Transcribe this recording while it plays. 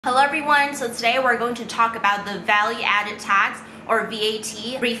Hello everyone, so today we're going to talk about the value added tax or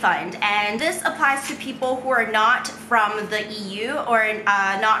VAT refund, and this applies to people who are not from the EU or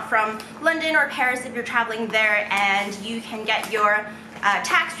not from London or Paris if you're traveling there, and you can get your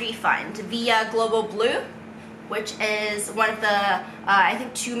tax refund via Global Blue, which is one of the I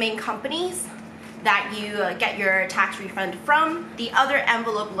think two main companies that you get your tax refund from. The other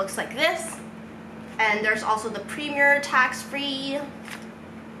envelope looks like this, and there's also the Premier tax-free,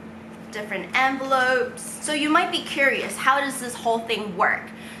 different envelopes. So you might be curious, how does this whole thing work?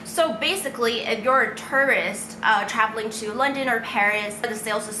 So basically, if you're a tourist traveling to London or Paris, the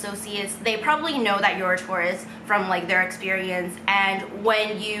sales associates, they probably know that you're a tourist from like their experience, and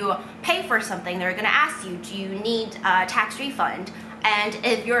when you pay for something, they're gonna ask you, do you need a tax refund? And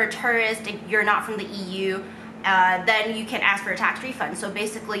if you're a tourist, if you're not from the EU, then you can ask for a tax refund. So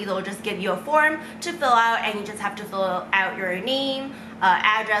basically, they'll just give you a form to fill out, and you just have to fill out your name,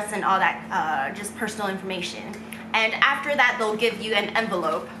 address, and all that just personal information. And after that, they'll give you an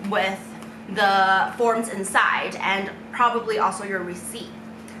envelope with the forms inside and probably also your receipt.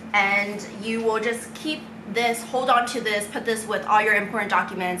 And you will just keep this, hold on to this, put this with all your important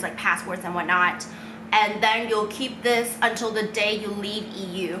documents like passports and whatnot. And then you'll keep this until the day you leave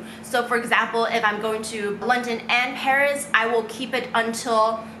EU. So for example, if I'm going to London and Paris, I will keep it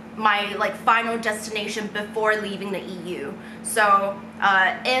until my final destination before leaving the EU. So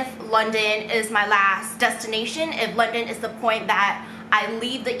if London is my last destination, if London is the point that I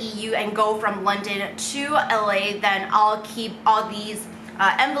leave the EU and go from London to LA, then I'll keep all these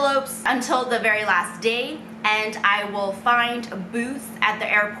envelopes until the very last day, and I will find a booth at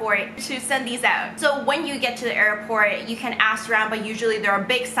the airport to send these out. So when you get to the airport, you can ask around, but usually there are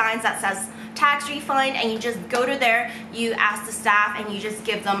big signs that says tax refund, and you just go to there, you ask the staff, and you just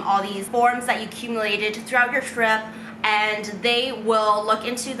give them all these forms that you accumulated throughout your trip, and they will look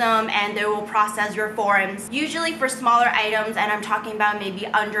into them and they will process your forms. Usually for smaller items, and I'm talking about maybe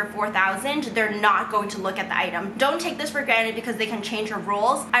under 4,000, they're not going to look at the item. Don't take this for granted because they can change your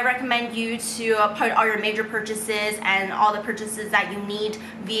rules. I recommend you to put all your major purchases and all the purchases that you need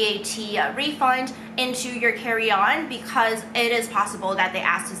VAT refund into your carry-on, because it is possible that they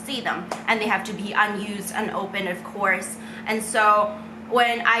ask to see them, and they have to be unused, unopened, of course. And so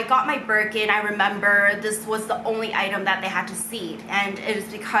when I got my Birkin, I remember this was the only item that they had to see, and it is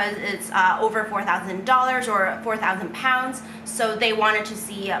because it's over $4,000 or 4,000 pounds, so they wanted to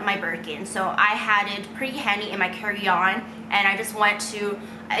see my Birkin. So I had it pretty handy in my carry-on, and I just went to,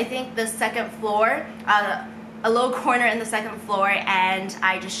 I think, the second floor, a low corner in the second floor, and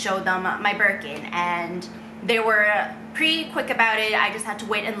I just showed them my Birkin, and they were pretty quick about it. I just had to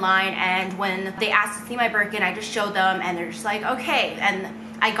wait in line, and when they asked to see my Birkin, I just showed them, and they're just like, okay. And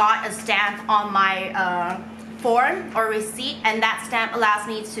I got a stamp on my form or receipt, and that stamp allows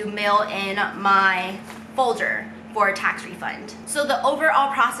me to mail in my folder for a tax refund. So the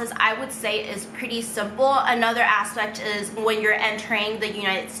overall process, I would say, is pretty simple. Another aspect is when you're entering the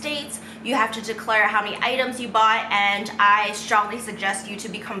United States, you have to declare how many items you bought, and I strongly suggest you to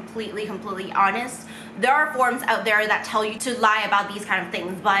be completely honest. There are forms out there that tell you to lie about these kind of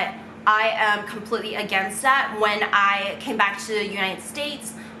things, but I am completely against that. When I came back to the United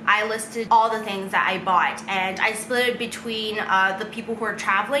States, I listed all the things that I bought, and I split it between the people who are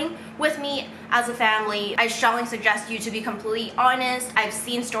traveling with me as a family. I strongly suggest you to be completely honest. I've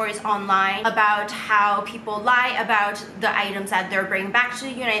seen stories online about how people lie about the items that they're bringing back to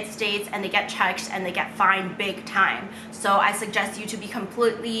the United States, and they get checked and they get fined big time. So I suggest you to be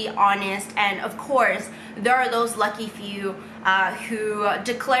completely honest, and of course, there are those lucky few who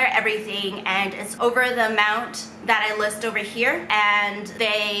declare everything and it's over the amount that I list over here, and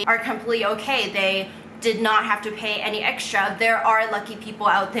they are completely okay. They did not have to pay any extra. There are lucky people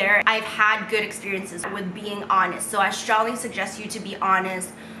out there. I've had good experiences with being honest, so I strongly suggest you to be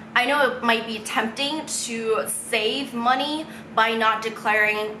honest. I know it might be tempting to save money by not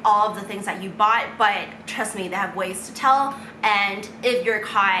declaring all of the things that you bought, but trust me, they have ways to tell, and if you're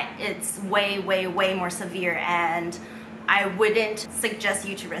caught, it's way more severe, and I wouldn't suggest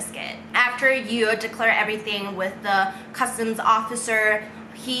you to risk it. After you declare everything with the customs officer,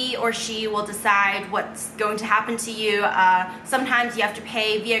 he or she will decide what's going to happen to you. Sometimes you have to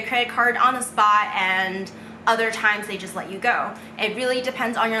pay via credit card on the spot, and other times they just let you go. It really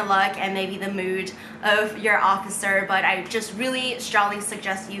depends on your luck and maybe the mood of your officer, but I just really strongly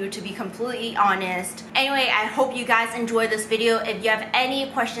suggest you to be completely honest. Anyway, I hope you guys enjoyed this video. If you have any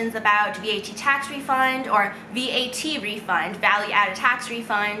questions about VAT tax refund or VAT refund, value added tax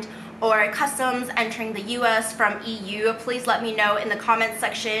refund, or customs entering the US from EU, please let me know in the comments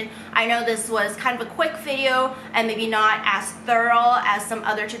section. I know this was kind of a quick video and maybe not as thorough as some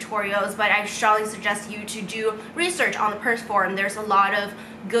other tutorials, but I strongly suggest you to do research on the purse forum. There's a lot of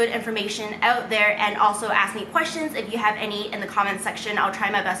good information out there, and also ask me questions if you have any in the comments section. I'll try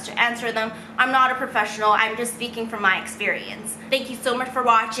my best to answer them. I'm not a professional, I'm just speaking from my experience. Thank you so much for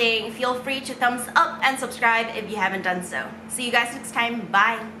watching. Feel free to thumbs up and subscribe if you haven't done so. See you guys next time.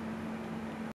 Bye.